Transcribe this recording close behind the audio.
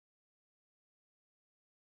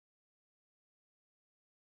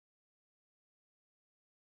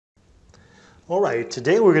All right,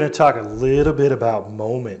 today we're going to talk a little bit about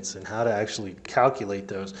moments and how to actually calculate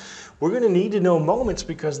those. We're going to need to know moments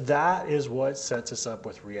because that is what sets us up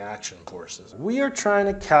with reaction forces. We are trying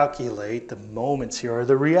to calculate the moments here, or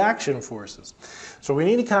the reaction forces. So we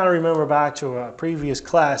need to kind of remember back to a previous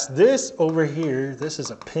class. This over here, this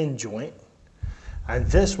is a pin joint, and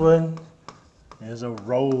this one is a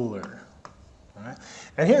roller. All right?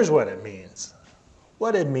 And here's what it means.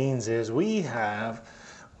 What it means is we have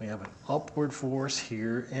an upward force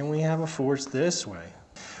here, and we have a force this way.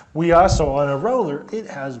 We also, on a roller, it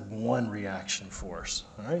has one reaction force.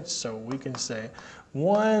 All right, so we can say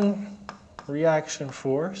one reaction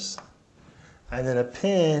force, and then a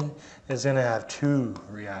pin is going to have two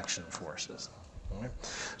reaction forces. All right?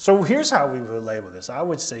 So here's how we would label this. I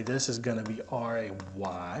would say this is going to be RAY,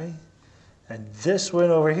 and this one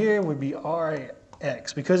over here would be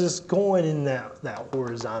RAX because it's going in that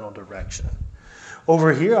horizontal direction.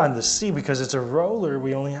 Over here on the C, because it's a roller,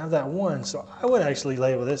 we only have that one. So I would actually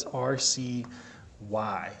label this RCY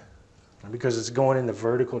because it's going in the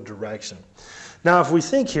vertical direction. Now, if we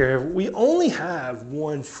think here, we only have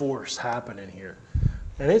one force happening here,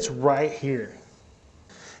 and it's right here.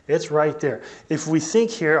 It's right there. If we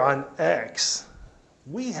think here on X,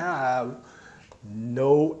 we have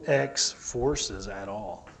no X forces at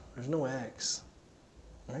all. There's no X.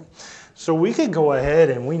 Right? So we could go ahead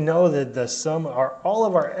and we know that the sum of all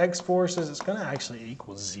of our X forces is going to actually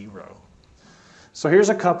equal 0. So here's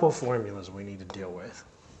a couple of formulas we need to deal with.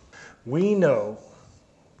 We know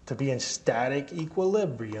to be in static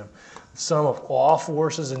equilibrium, the sum of all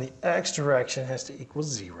forces in the X direction has to equal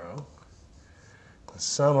 0. The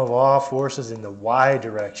sum of all forces in the Y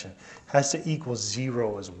direction has to equal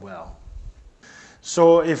 0 as well.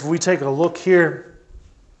 So if we take a look here,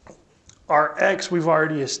 our X we've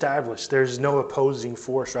already established. There's no opposing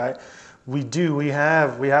force, right? We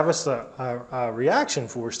have a reaction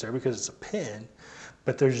force there because it's a pin,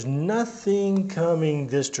 but there's nothing coming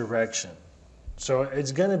this direction. So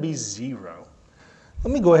it's going to be 0.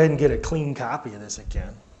 Let me go ahead and get a clean copy of this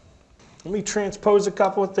again. Let me transpose a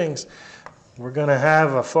couple of things. We're going to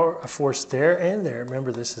have a force there and there.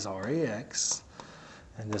 Remember, this is RAX,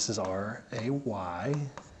 and this is RAY.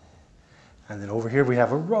 And then over here we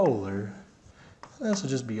have a roller. This will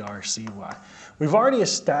just be RCY. We've already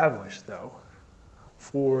established, though,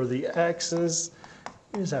 for the X's,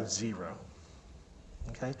 you just have 0.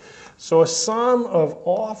 Okay? So a sum of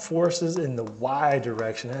all forces in the Y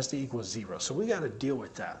direction has to equal 0. So we got to deal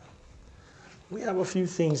with that. We have a few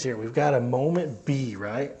things here. We've got a moment B,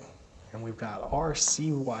 right? And we've got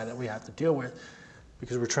RCY that we have to deal with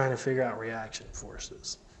because we're trying to figure out reaction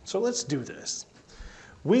forces. So let's do this.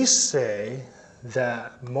 We say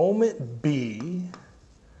that moment B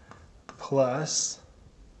plus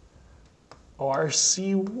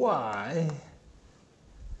RCY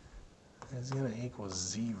is going to equal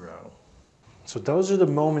 0. So those are the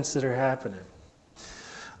moments that are happening.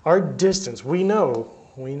 Our distance, we know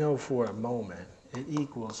for a moment, it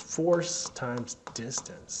equals force times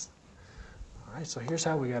distance. All right, so here's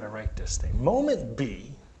how we got to write this thing. Moment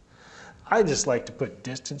B, I just like to put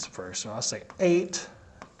distance first, so I'll say 8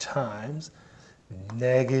 times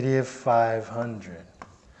negative 500.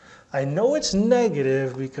 I know it's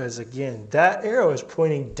negative because, again, that arrow is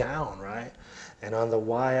pointing down, right? And on the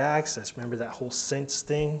y-axis, remember that whole sense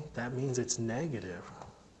thing? That means it's negative.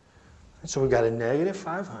 So we've got a negative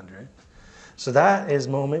 500. So that is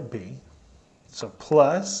moment B. So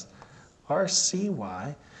plus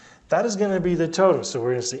RCY. That is going to be the total. So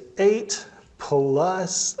we're going to say 8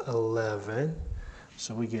 plus 11.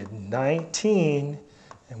 So we get 19.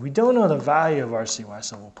 And we don't know the value of RCY,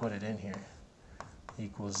 so we'll put it in here.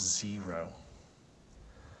 Equals 0.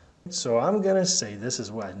 So I'm going to say this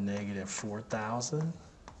is what? Negative 4,000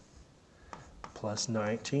 plus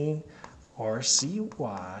 19.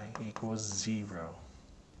 RCY equals 0.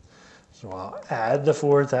 So I'll add the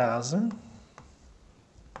 4,000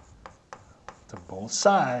 to both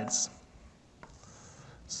sides.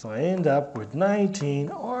 So I end up with 19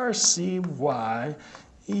 RCY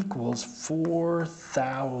equals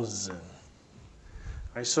 4,000. All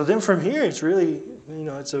right, so then from here, it's really,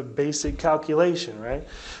 it's a basic calculation, right?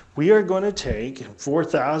 We are going to take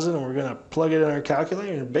 4,000 and we're going to plug it in our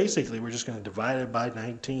calculator, and basically we're just going to divide it by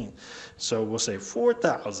 19. So we'll say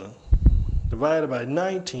 4,000 divided by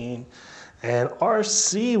 19, and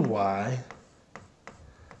RCY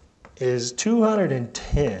is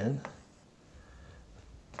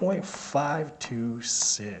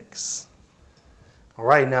 210.526. All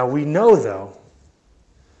right, now we know though,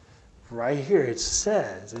 right here it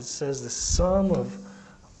says the sum of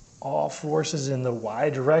all forces in the y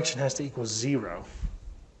direction has to equal 0.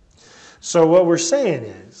 So what we're saying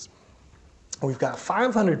is, we've got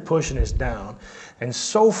 500 pushing us down, and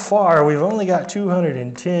so far we've only got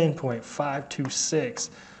 210.526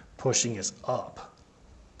 pushing us up.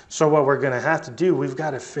 So what we're going to have to do, we've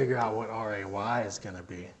got to figure out what RAY is going to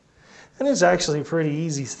be. And it's actually a pretty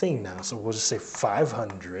easy thing now. So we'll just say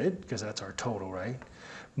 500, because that's our total, right?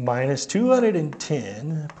 Minus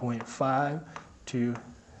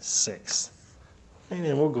 210.526. And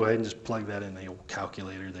then we'll go ahead and just plug that in the old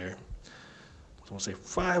calculator there. So we'll say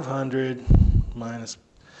 500 minus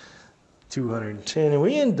 210, and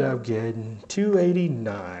we end up getting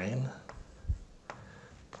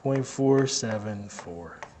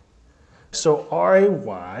 289.474. So RAY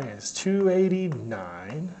is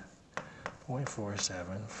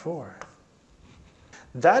 289.474.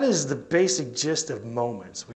 That is the basic gist of moments.